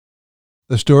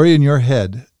The Story in Your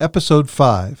Head, Episode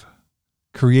 5,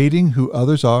 Creating Who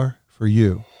Others Are for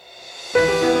You.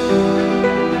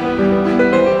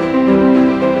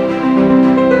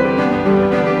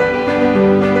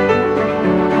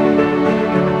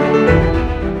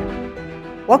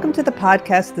 Welcome to the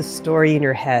podcast, The Story in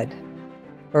Your Head,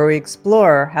 where we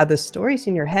explore how the stories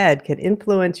in your head can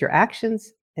influence your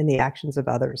actions and the actions of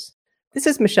others. This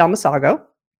is Michelle Mosolgo.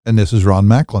 And this is Ron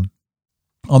Macklin.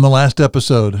 On the last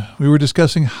episode, we were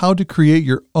discussing how to create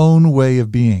your own way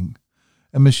of being.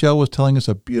 And Michelle was telling us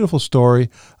a beautiful story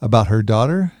about her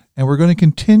daughter. And we're going to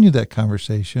continue that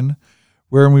conversation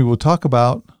wherein we will talk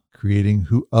about creating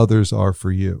who others are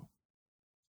for you.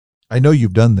 I know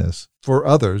you've done this for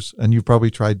others, and you've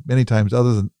probably tried many times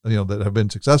other than, that have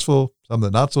been successful, some that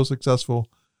are not so successful.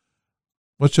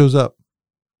 What shows up?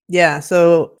 Yeah.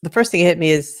 So the first thing that hit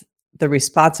me is the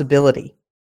responsibility,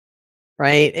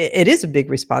 right? It is a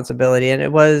big responsibility, and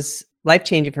it was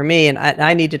life-changing for me. And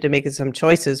I needed to make some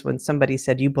choices when somebody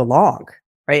said, "You belong,"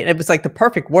 right? And it was like the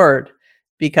perfect word,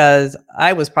 because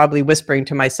I was probably whispering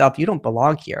to myself, "You don't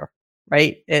belong here."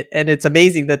 Right. And it's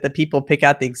amazing that the people pick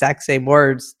out the exact same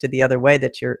words to the other way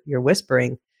that you're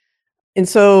whispering. And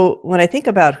so when I think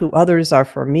about who others are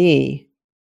for me,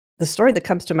 the story that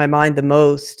comes to my mind the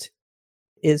most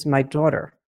is my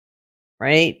daughter.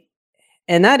 Right.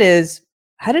 And that is,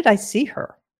 how did I see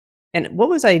her? And what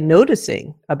was I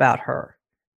noticing about her?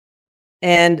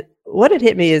 And what had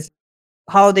hit me is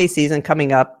holiday season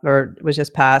coming up, or was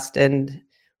just passed. And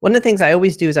one of the things I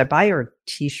always do is I buy her a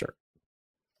t-shirt.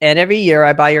 And every year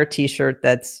I buy her a t-shirt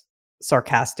that's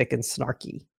sarcastic and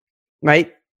snarky,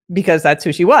 right? Because that's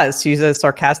who she was. She's a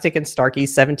sarcastic and snarky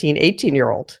 17,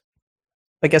 18-year-old.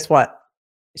 But guess what?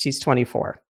 She's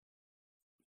 24.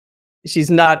 She's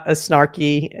not a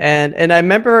snarky. And I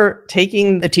remember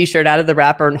taking the t-shirt out of the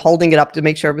wrapper and holding it up to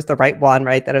make sure it was the right one,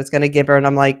 right? That I was going to give her. And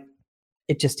I'm like,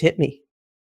 it just hit me.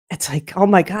 It's like, oh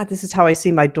my God, this is how I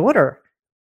see my daughter.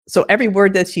 So every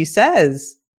word that she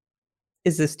says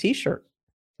is this t-shirt.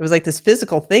 It was like this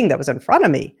physical thing that was in front of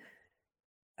me.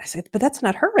 I said, but that's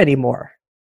not her anymore.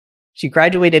 She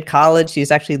graduated college.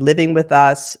 She's actually living with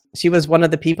us. She was one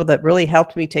of the people that really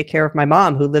helped me take care of my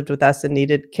mom, who lived with us and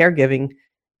needed caregiving.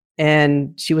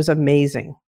 And she was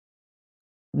amazing.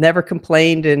 Never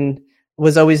complained and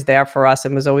was always there for us,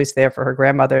 and was always there for her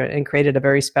grandmother, and created a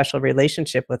very special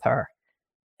relationship with her.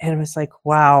 And it was like,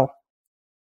 wow,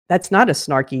 that's not a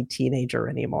snarky teenager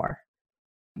anymore.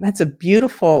 That's a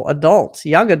beautiful adult,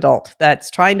 young adult,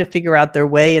 that's trying to figure out their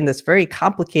way in this very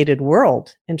complicated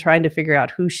world and trying to figure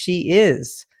out who she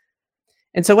is.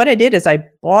 And so what I did is I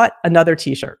bought another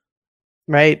t-shirt,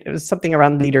 right? It was something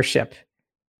around leadership.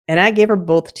 And I gave her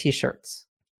both t-shirts,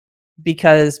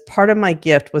 because part of my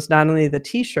gift was not only the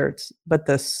t-shirts, but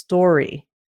the story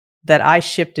that I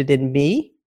shifted in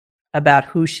me about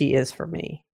who she is for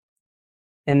me.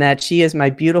 And that she is my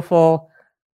beautiful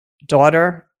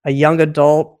daughter, a young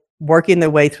adult working their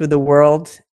way through the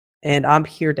world, and I'm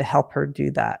here to help her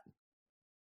do that,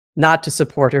 not to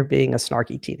support her being a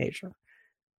snarky teenager.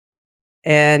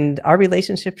 And our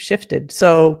relationship shifted.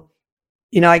 So,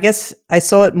 I guess I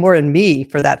saw it more in me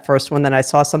for that first one than I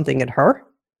saw something in her.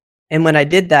 And when I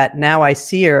did that, now I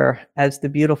see her as the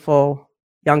beautiful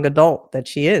young adult that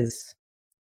she is.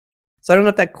 So I don't know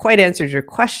if that quite answers your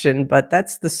question, but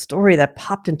that's the story that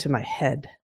popped into my head.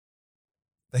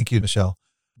 Thank you, Michelle.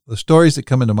 The stories that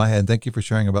come into my head, thank you for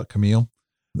sharing about Camille.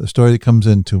 The story that comes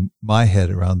into my head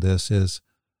around this is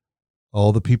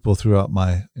all the people throughout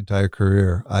my entire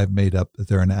career I've made up that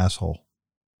they're an asshole,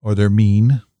 or they're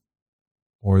mean,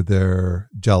 or they're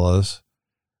jealous,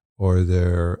 or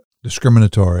they're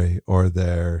discriminatory, or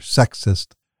they're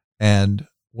sexist. And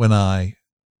when I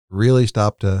really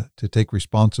stop to take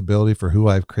responsibility for who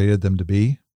I've created them to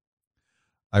be,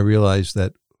 I realize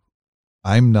that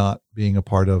I'm not being a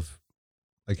part of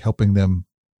helping them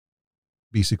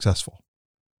be successful,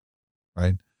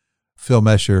 right? Phil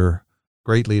Mesher,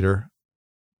 great leader,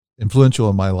 influential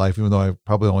in my life, even though I've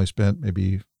probably only spent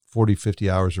maybe 40, 50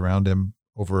 hours around him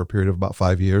over a period of about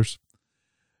 5 years.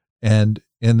 And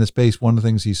in the space, one of the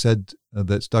things he said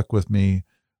that stuck with me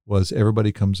was,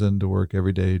 everybody comes into work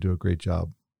every day to do a great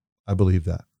job. I believe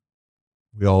that.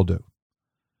 We all do.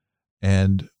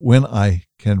 And when I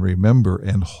can remember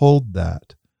and hold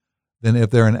that, then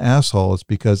if they're an asshole, it's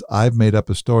because I've made up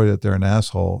a story that they're an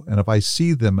asshole. And if I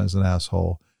see them as an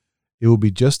asshole, it will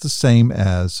be just the same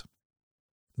as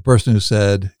the person who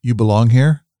said, "You belong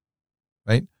here,"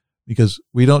 right? Because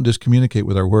we don't just communicate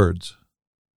with our words,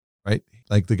 right?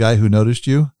 Like the guy who noticed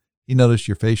you, he noticed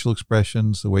your facial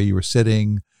expressions, the way you were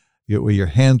sitting, where your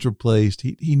hands were placed.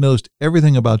 He noticed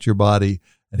everything about your body,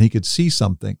 and he could see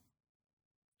something.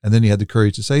 And then you had the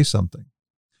courage to say something.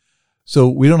 So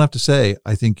we don't have to say,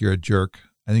 I think you're a jerk.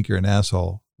 I think you're an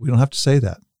asshole. We don't have to say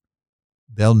that.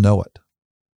 They'll know it.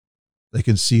 They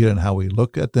can see it in how we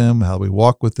look at them, how we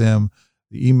walk with them,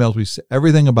 the emails we say,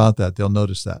 everything about that. They'll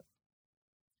notice that,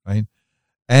 right?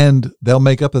 And they'll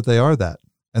make up that they are that.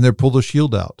 And they'll pull the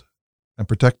shield out and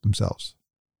protect themselves.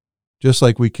 Just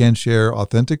like we can share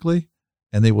authentically,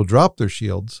 and they will drop their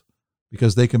shields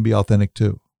because they can be authentic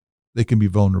too. They can be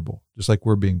vulnerable, just like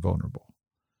we're being vulnerable.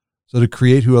 So to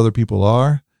create who other people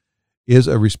are is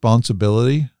a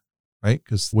responsibility, right?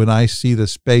 Because when I see the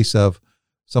space of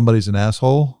somebody's an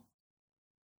asshole,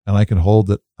 and I can hold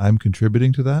that I'm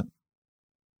contributing to that,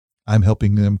 I'm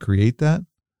helping them create that,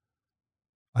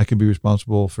 I can be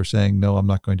responsible for saying, no, I'm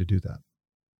not going to do that.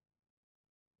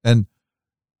 And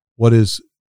what is,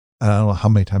 I don't know how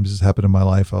many times this has happened in my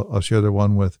life. I'll share the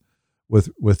one with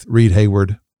Reid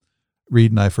Hayward.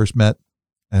 Reid and I first met,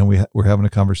 and we were having a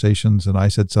conversations, and I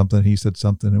said something, he said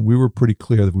something, and we were pretty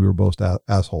clear that we were both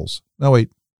assholes. No,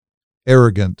 wait,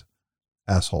 arrogant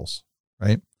assholes,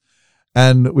 right?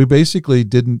 And we basically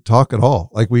didn't talk at all.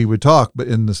 Like we would talk, but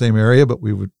in the same area, but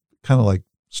we would kind of like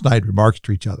snide remarks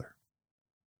to each other.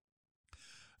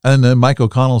 And then Mike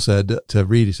O'Connell said to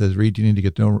Reid, he says, Reid, you need to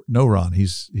get to know Ron.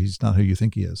 He's not who you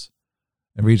think he is.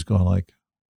 And Reid's going like,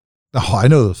 oh, I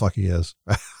know who the fuck he is.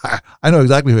 I know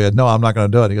exactly who he is. No, I'm not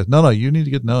going to do it. He goes, no, you need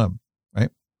to get to know him. Right.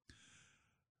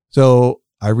 So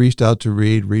I reached out to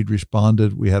Reid. Reid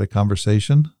responded. We had a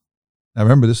conversation. Now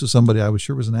remember, this is somebody I was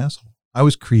sure was an asshole. I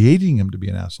was creating him to be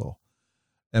an asshole.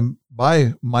 And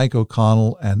by Mike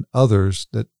O'Connell and others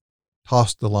that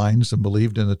tossed the lines and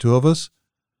believed in the two of us,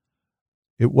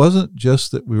 it wasn't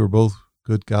just that we were both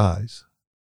good guys.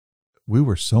 We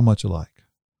were so much alike.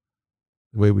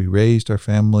 The way we raised our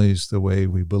families, the way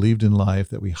we believed in life,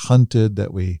 that we hunted,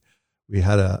 that we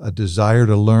had a desire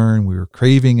to learn. We were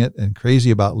craving it and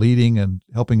crazy about leading and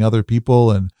helping other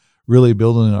people and really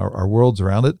building our worlds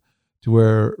around it, to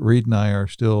where Reid and I are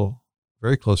still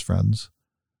very close friends.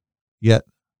 Yet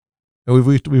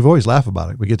we've always laughed about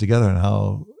it. We get together and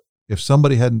how if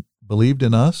somebody hadn't believed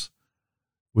in us,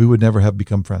 we would never have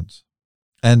become friends.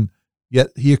 And yet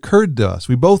he occurred to us.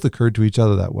 We both occurred to each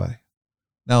other that way.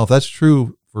 Now, if that's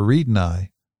true for Reid and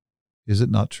I, is it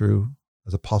not true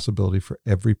as a possibility for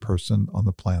every person on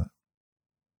the planet?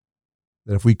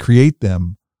 That if we create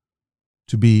them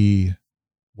to be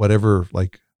whatever,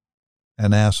 like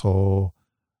an asshole,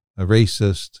 a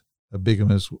racist, a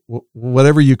bigamist,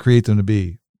 whatever you create them to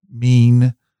be,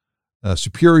 mean,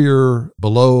 superior,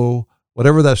 below,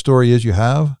 whatever that story is you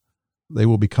have, they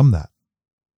will become that.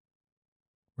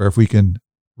 Or if we can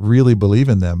really believe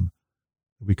in them,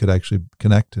 we could actually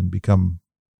connect and become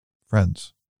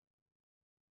friends.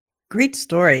 Great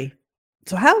story.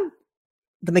 So how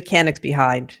the mechanics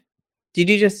behind, did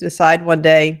you just decide one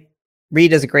day,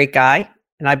 Reid is a great guy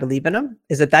and I believe in him?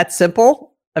 Is it that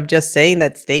simple of just saying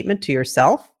that statement to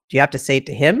yourself? Do you have to say it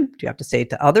to him? Do you have to say it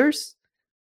to others?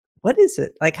 What is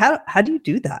it? Like, how do you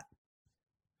do that?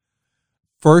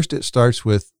 First, it starts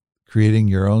with creating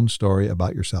your own story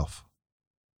about yourself.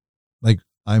 Like,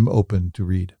 I'm open to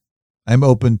Reid. I'm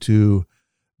open to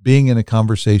being in a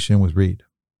conversation with Reid,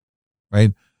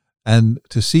 right? And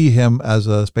to see him as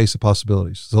a space of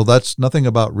possibilities. So that's nothing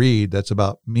about Reid. That's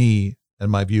about me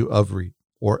and my view of Reid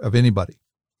or of anybody.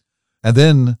 And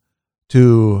then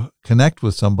to connect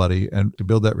with somebody and to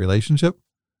build that relationship,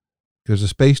 there's a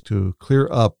space to clear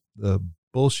up the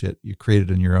bullshit you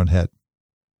created in your own head,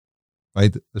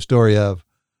 right? The story of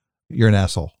you're an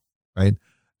asshole, right?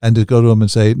 And to go to him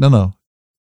and say, no,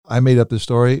 I made up this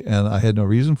story and I had no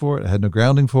reason for it. I had no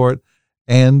grounding for it.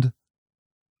 And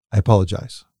I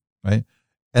apologize, right?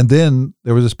 And then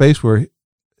there was a space where,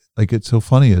 like, it's so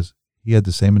funny is he had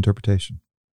the same interpretation.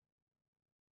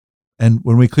 And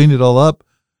when we cleaned it all up,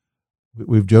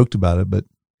 we've joked about it, but,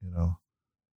 you know,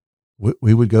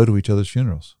 we would go to each other's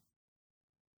funerals,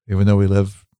 even though we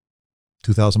live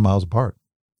 2,000 miles apart.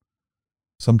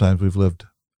 Sometimes we've lived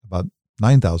about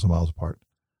 9,000 miles apart.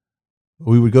 But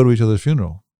we would go to each other's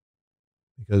funeral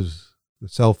because the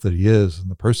self that he is and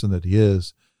the person that he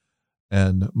is,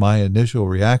 and my initial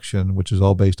reaction, which is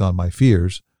all based on my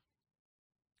fears,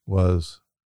 was,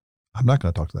 I'm not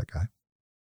going to talk to that guy.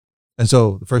 And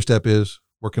so the first step is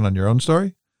working on your own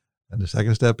story. And the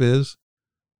second step is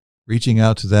reaching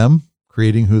out to them,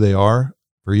 creating who they are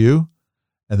for you.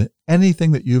 And then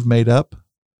anything that you've made up,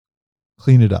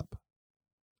 clean it up.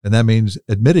 And that means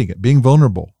admitting it, being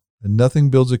vulnerable. And nothing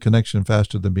builds a connection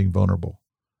faster than being vulnerable.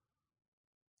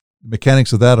 The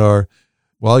mechanics of that are,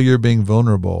 while you're being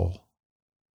vulnerable,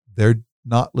 they're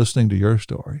not listening to your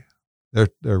story. They're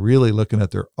really looking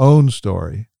at their own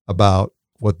story about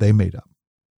what they made up.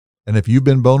 And if you've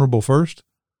been vulnerable first,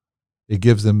 it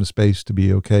gives them the space to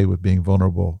be okay with being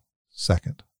vulnerable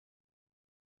second.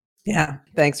 Yeah.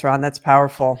 Thanks, Ron. That's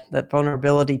powerful. That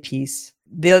vulnerability piece.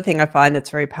 The other thing I find that's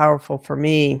very powerful for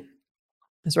me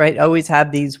is, right, I always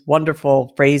have these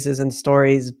wonderful phrases and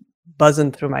stories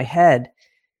buzzing through my head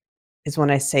is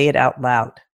when I say it out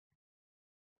loud.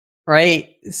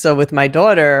 Right. So with my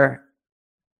daughter,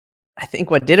 I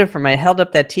think what did it for me, I held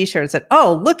up that t-shirt and said,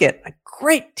 "Oh, look at a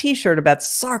great t-shirt about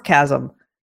sarcasm."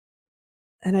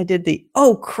 And I did the,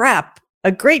 "Oh crap,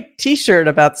 a great t-shirt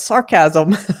about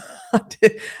sarcasm."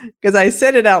 Because I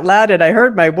said it out loud and I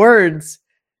heard my words.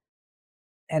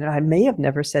 And I may have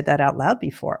never said that out loud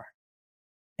before.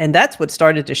 And that's what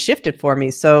started to shift it for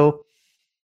me. So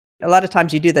a lot of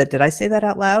times you do that. Did I say that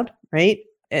out loud? Right.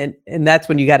 And that's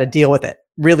when you got to deal with it,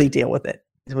 really deal with it,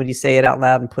 is when you say it out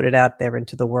loud and put it out there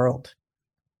into the world.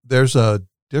 There's a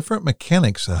different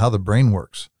mechanics of how the brain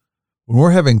works. When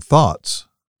we're having thoughts,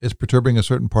 it's perturbing a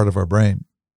certain part of our brain.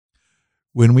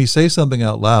 When we say something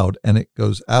out loud and it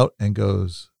goes out and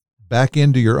goes back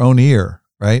into your own ear,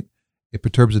 right? It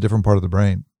perturbs a different part of the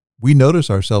brain. We notice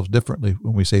ourselves differently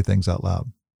when we say things out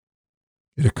loud.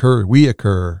 We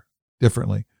occur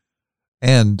differently.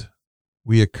 And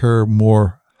we occur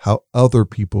more how other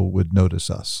people would notice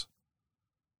us.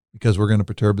 Because we're going to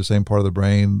perturb the same part of the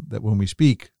brain that when we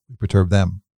speak, we perturb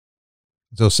them.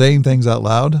 So saying things out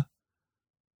loud,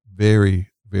 very,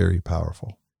 very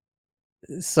powerful.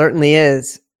 It certainly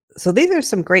is. So these are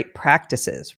some great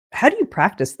practices. How do you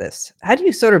practice this? How do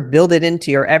you sort of build it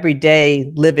into your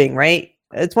everyday living, right?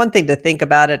 It's one thing to think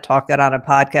about it, talk it on a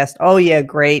podcast. Oh yeah,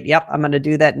 great. Yep, I'm going to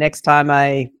do that next time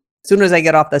as soon as I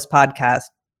get off this podcast.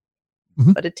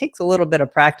 Mm-hmm. But it takes a little bit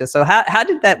of practice. So how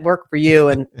did that work for you,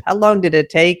 and how long did it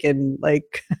take? And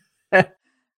like,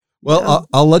 well,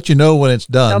 I'll let you know when it's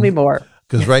done. Tell me more.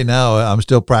 Because right now I'm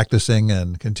still practicing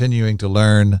and continuing to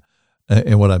learn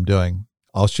in what I'm doing.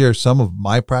 I'll share some of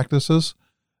my practices.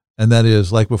 And that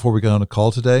is like before we got on a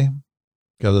call today,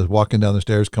 I was walking down the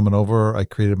stairs, coming over, I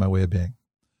created my way of being.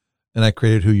 And I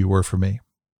created who you were for me,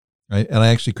 right? And I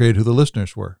actually created who the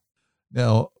listeners were.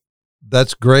 Now,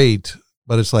 that's great,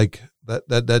 but it's like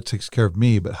that takes care of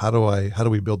me. But how do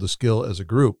we build the skill as a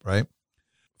group, right?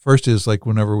 First is like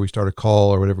whenever we start a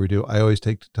call or whatever we do, I always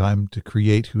take the time to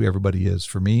create who everybody is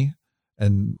for me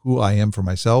and who I am for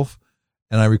myself.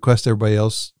 And I request everybody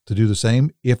else to do the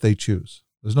same if they choose.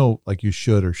 There's no like you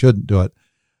should or shouldn't do it.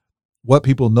 What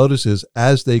people notice is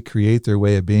as they create their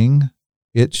way of being,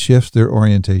 it shifts their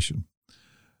orientation.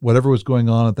 Whatever was going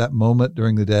on at that moment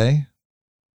during the day,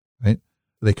 right?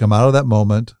 They come out of that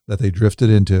moment that they drifted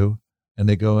into and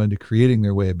they go into creating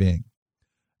their way of being.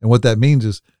 And what that means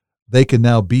is they can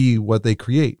now be what they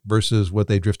create versus what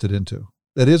they drifted into.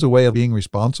 That is a way of being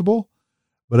responsible,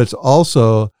 but it's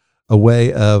also a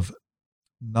way of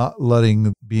not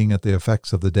letting being at the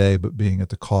effects of the day, but being at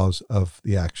the cause of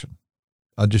the action.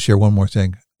 I'll just share one more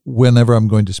thing. Whenever I'm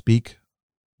going to speak,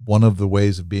 one of the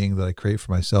ways of being that I create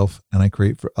for myself and I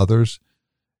create for others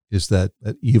is that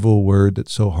evil word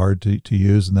that's so hard to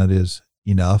use, and that is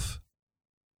enough,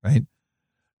 right?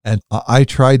 And I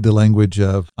tried the language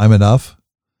of I'm enough,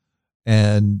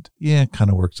 and yeah, it kind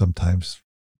of worked sometimes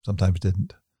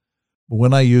didn't. But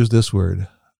when I use this word,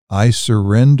 I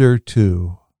surrender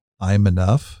to I'm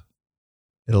enough.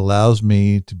 It allows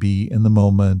me to be in the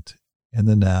moment, in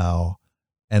the now,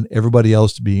 and everybody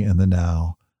else to be in the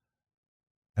now.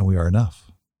 And we are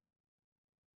enough.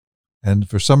 And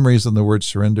for some reason, the word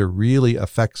surrender really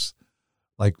affects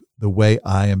like the way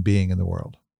I am being in the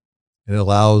world. It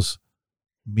allows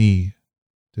me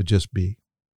to just be.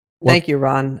 Thank you,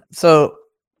 Ron. So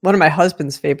one of my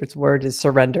husband's favorite words is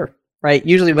surrender, right?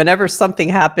 Usually whenever something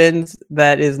happens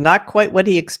that is not quite what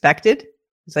he expected,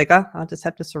 he's like, oh, I'll just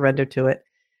have to surrender to it.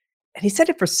 And he said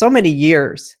it for so many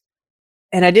years.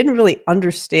 And I didn't really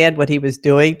understand what he was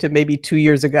doing to maybe 2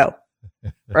 years ago,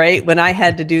 right? When I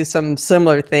had to do some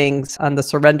similar things on the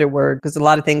surrender word, because a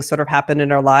lot of things sort of happened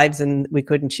in our lives and we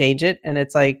couldn't change it. And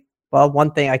it's like, well,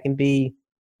 one thing I can be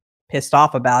pissed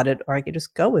off about it, or I could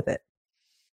just go with it.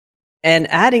 And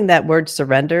adding that word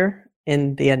surrender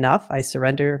in the enough, I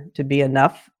surrender to be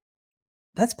enough.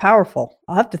 That's powerful.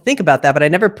 I'll have to think about that, but I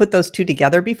never put those two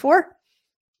together before.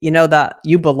 You know, that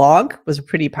you belong was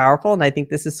pretty powerful. And I think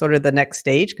this is sort of the next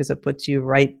stage because it puts you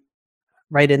right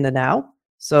in the now.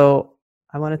 So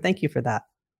I want to thank you for that.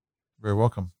 Very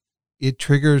welcome. It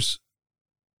triggers,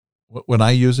 when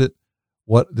I use it,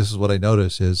 this is what I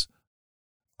notice is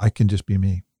I can just be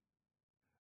me.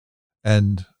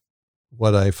 And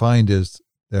what I find is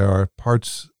there are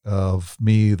parts of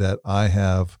me that I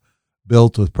have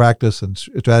built with practice and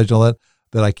strategy and all that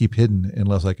that I keep hidden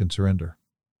unless I can surrender.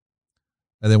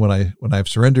 And then when I've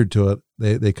surrendered to it,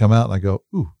 they come out and I go,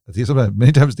 ooh. Sometimes,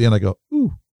 many times at the end, I go,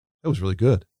 ooh, that was really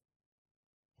good.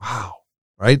 Wow.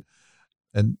 Right?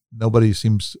 And nobody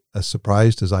seems as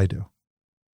surprised as I do.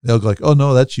 They'll go like, oh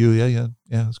no, that's you. Yeah,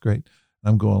 that's great.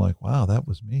 And I'm going like, wow, that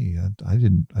was me. And I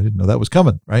didn't know that was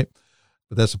coming, right?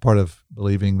 But that's a part of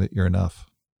believing that you're enough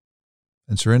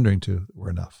and surrendering to we're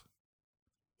enough.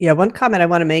 Yeah, one comment I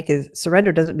want to make is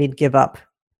surrender doesn't mean give up,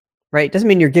 right? It doesn't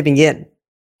mean you're giving in.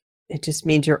 It just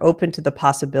means you're open to the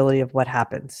possibility of what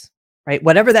happens, right?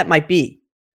 Whatever that might be.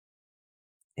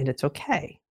 And it's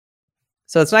okay.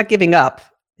 So it's not giving up.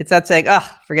 It's not saying,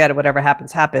 forget it, whatever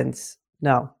happens, happens.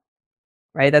 No,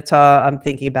 right? That's how I'm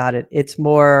thinking about it. It's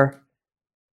more,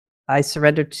 I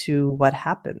surrender to what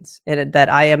happens and that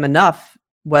I am enough,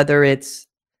 whether it's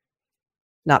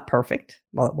not perfect.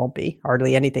 Well, it won't be.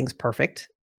 Hardly anything's perfect.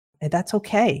 And that's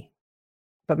okay.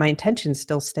 But my intentions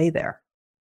still stay there.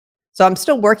 So I'm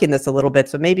still working this a little bit.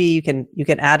 So maybe you can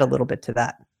add a little bit to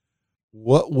that.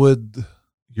 What would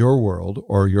your world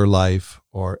or your life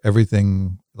or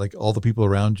everything, like all the people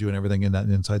around you and everything in that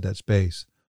inside that space,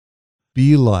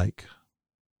 be like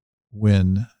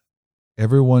when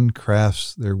everyone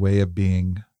crafts their way of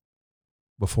being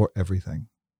before everything?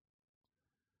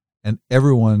 And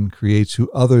everyone creates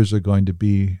who others are going to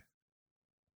be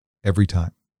every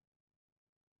time.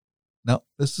 Now,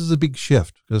 this is a big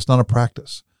shift because it's not a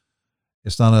practice.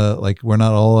 It's not we're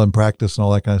not all in practice and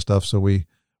all that kind of stuff. So we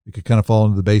could kind of fall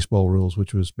into the baseball rules,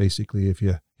 which was basically if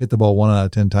you hit the ball 1 out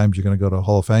of 10 times, you're going to go to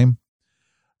Hall of Fame.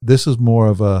 This is more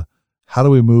of a, how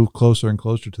do we move closer and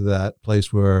closer to that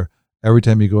place where every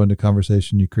time you go into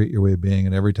conversation, you create your way of being.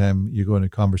 And every time you go into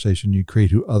conversation, you create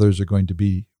who others are going to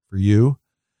be for you.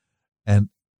 And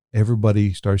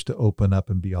everybody starts to open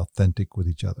up and be authentic with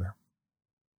each other.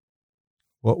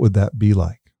 What would that be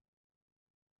like?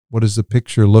 What does the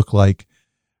picture look like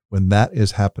when that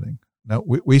is happening? Now,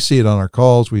 we see it on our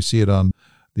calls. We see it on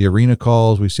the arena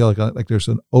calls. We see like there's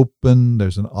an open,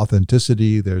 there's an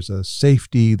authenticity, there's a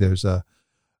safety, there's a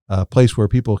place where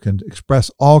people can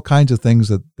express all kinds of things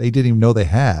that they didn't even know they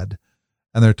had.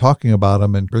 And they're talking about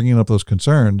them and bringing up those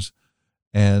concerns.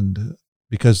 And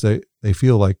because they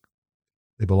feel like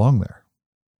they belong there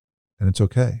and it's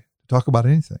okay to talk about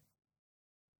anything.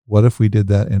 What if we did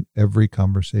that in every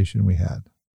conversation we had?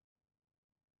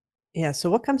 Yeah. So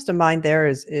what comes to mind there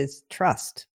is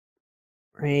trust,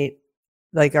 right?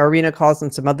 Like our arena calls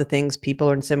and some other things, people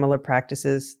are in similar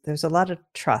practices. There's a lot of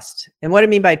trust. And what I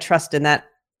mean by trust in that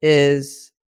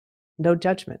is no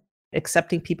judgment,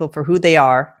 accepting people for who they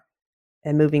are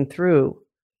and moving through.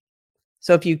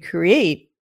 So if you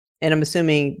create, and I'm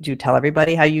assuming, do you tell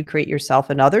everybody how you create yourself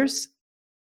and others?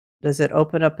 Does it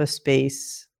open up a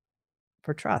space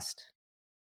for trust?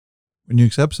 When you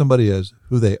accept somebody as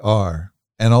who they are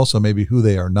and also maybe who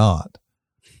they are not,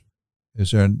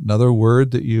 is there another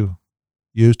word that you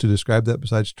use to describe that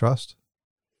besides trust?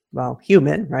 Well,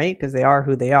 human, right? Because they are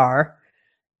who they are.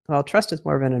 Well, trust is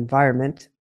more of an environment.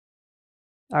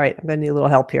 All right, I'm going to need a little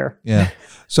help here. Yeah.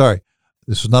 Sorry.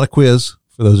 This is not a quiz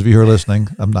for those of you who are listening.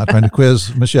 I'm not trying to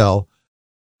quiz Michelle.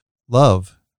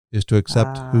 Love is to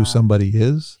accept who somebody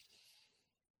is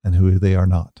and who they are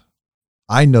not.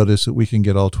 I notice that we can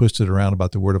get all twisted around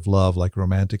about the word of love, like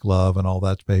romantic love and all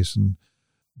that space.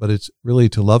 But it's really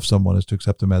to love someone is to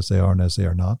accept them as they are and as they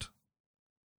are not.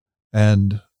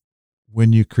 And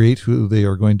when you create who they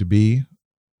are going to be,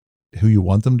 who you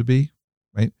want them to be,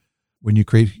 right? When you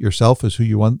create yourself as who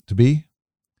you want to be,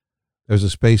 there's a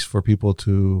space for people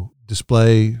to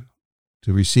display,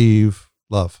 to receive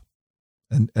love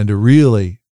and to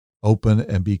really open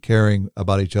and be caring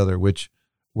about each other, which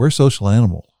we're social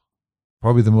animals,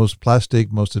 probably the most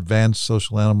plastic, most advanced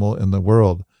social animal in the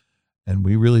world. And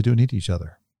we really do need each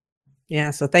other.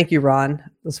 Yeah. So thank you, Ron.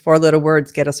 Those 4 little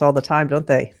words get us all the time, don't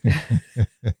they?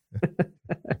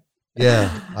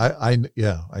 Yeah, I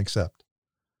accept.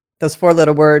 Those 4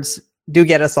 little words do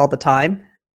get us all the time.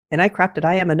 And I crafted,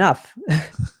 I am enough,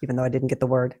 even though I didn't get the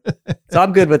word. So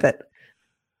I'm good with it.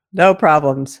 No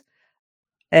problems.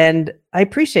 And I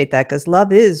appreciate that because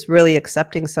love is really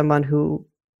accepting someone who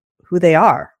they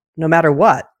are, no matter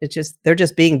what. It's just, they're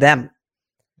just being them.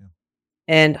 Yeah.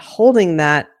 And holding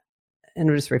that, and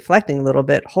just reflecting a little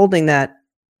bit, holding that,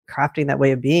 crafting that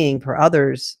way of being for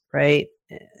others, right?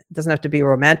 It doesn't have to be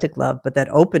romantic love, but that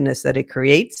openness that it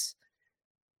creates,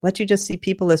 let you just see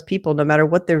people as people, no matter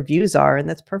what their views are. And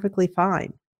that's perfectly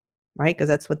fine, right? Because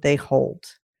that's what they hold.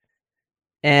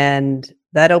 And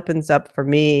that opens up for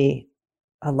me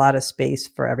a lot of space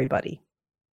for everybody.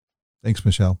 Thanks,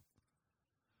 Michelle.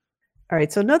 All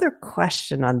right. So another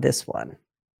question on this one.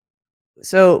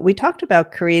 So we talked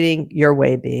about creating your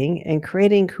way being and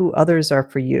creating who others are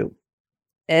for you.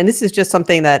 And this is just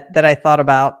something that I thought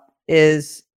about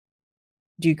is,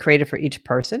 do you create it for each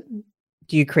person?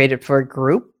 Do you create it for a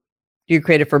group? Do you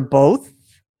create it for both?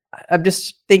 I'm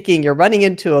just thinking you're running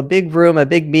into a big room, a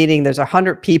big meeting, there's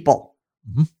 100 people.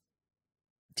 Mm-hmm.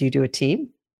 Do you do a team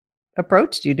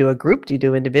approach? Do you do a group? Do you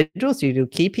do individuals? Do you do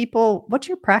key people? What's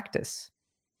your practice?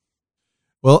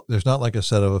 Well, there's not like a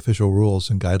set of official rules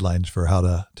and guidelines for how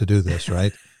to do this,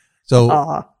 right?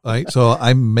 So, so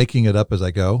I'm making it up as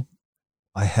I go.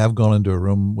 I have gone into a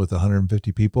room with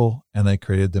 150 people and I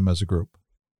created them as a group.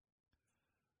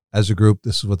 As a group,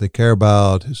 this is what they care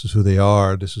about. This is who they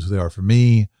are. This is who they are for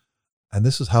me. And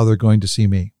this is how they're going to see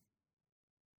me,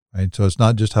 right? So it's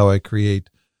not just how I create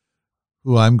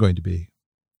who I'm going to be,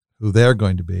 who they're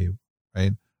going to be,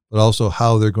 right? But also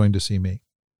how they're going to see me.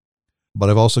 But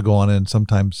I've also gone in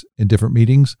sometimes in different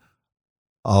meetings,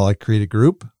 I'll create a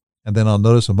group and then I'll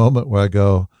notice a moment where I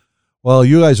go, well,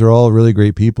 you guys are all really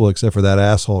great people except for that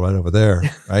asshole right over there,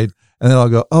 right? And then I'll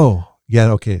go, oh,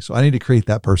 yeah, okay, so I need to create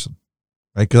that person,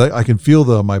 right? Because I can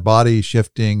feel my body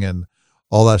shifting and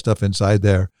all that stuff inside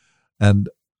there. And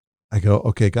I go,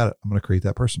 okay, got it. I'm going to create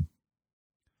that person.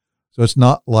 So it's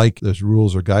not like there's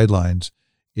rules or guidelines.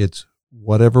 It's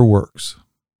whatever works.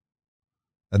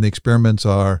 And the experiments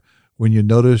are when you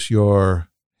notice your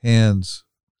hands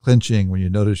clenching, when you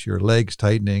notice your legs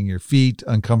tightening, your feet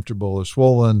uncomfortable or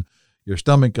swollen, your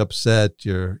stomach upset,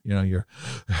 your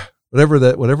whatever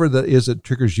that is that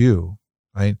triggers you,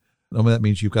 right? Normally that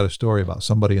means you've got a story about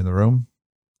somebody in the room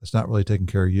that's not really taking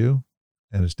care of you,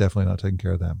 and it's definitely not taking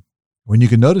care of them. When you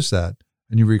can notice that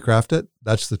and you recraft it,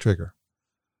 that's the trigger.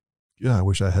 Yeah, I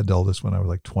wish I had all this when I was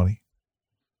like 20.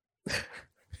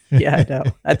 Yeah, I know.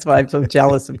 That's why I'm so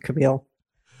jealous of Camille.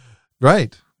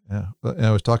 Right. Yeah. And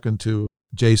I was talking to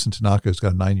Jason Tanaka, who's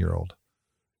got a 9-year-old.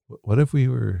 What if we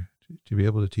were to be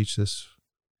able to teach this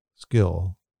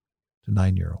skill to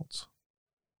 9-year-olds?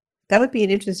 That would be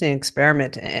an interesting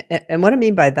experiment. And what I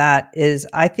mean by that is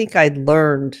I think I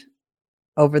learned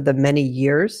over the many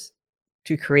years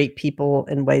to create people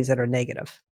in ways that are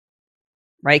negative,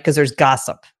 right? Because there's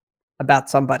gossip about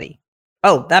somebody.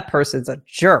 Oh, that person's a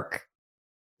jerk.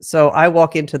 So I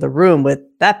walk into the room with,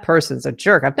 that person's a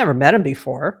jerk. I've never met him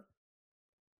before,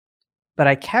 but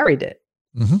I carried it,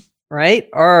 right?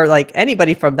 Or like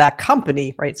anybody from that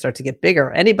company, right? Start to get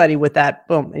bigger. Anybody with that,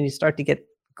 boom. And you start to get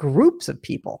groups of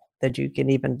people that you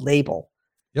can even label.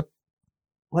 Yep.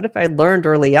 What if I learned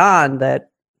early on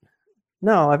that,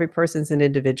 no, every person's an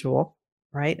individual,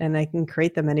 right? And I can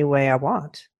create them any way I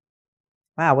want.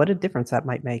 Wow, what a difference that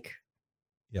might make.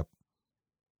 Yep.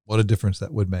 What a difference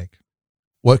that would make.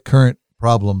 What current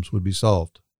problems would be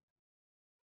solved?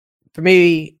 For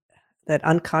me, that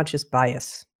unconscious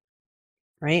bias,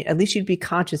 right? At least you'd be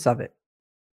conscious of it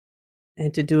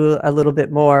and to do a little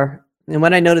bit more. And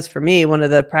what I noticed for me, one of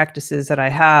the practices that I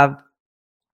have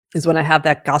is when I have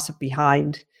that gossip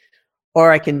behind,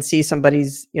 or I can see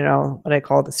somebody's, what I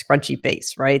call the scrunchy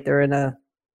face, right? They're in a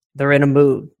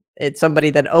mood. It's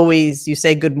somebody that always, you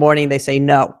say good morning, they say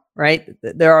no, right?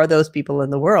 There are those people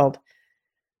in the world.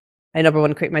 I never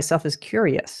want to create myself as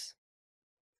curious.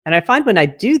 And I find when I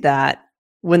do that,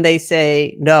 when they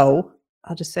say no,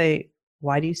 I'll just say,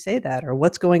 why do you say that? Or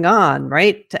what's going on,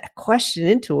 right? To question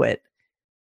into it.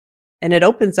 And it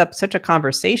opens up such a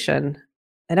conversation.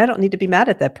 And I don't need to be mad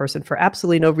at that person for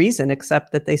absolutely no reason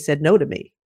except that they said no to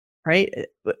me, right?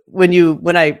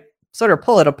 When I sort of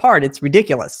pull it apart, it's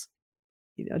ridiculous,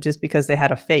 just because they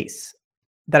had a face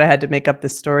that I had to make up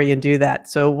this story and do that.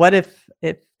 So what if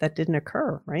that didn't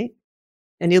occur, right?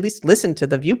 And you at least listen to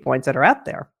the viewpoints that are out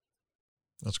there.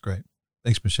 That's great.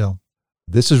 Thanks, Michelle.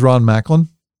 This is Ron Macklin.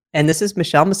 And this is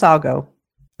Michelle Mosolgo.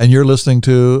 And you're listening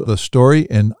to The Story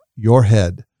in Your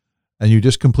Head. And you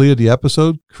just completed the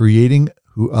episode, Creating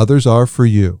Who Others Are for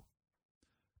You.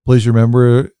 Please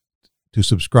remember to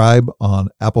subscribe on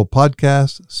Apple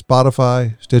Podcasts,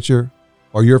 Spotify, Stitcher,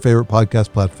 or your favorite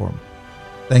podcast platform.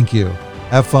 Thank you.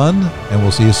 Have fun, and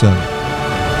we'll see you soon.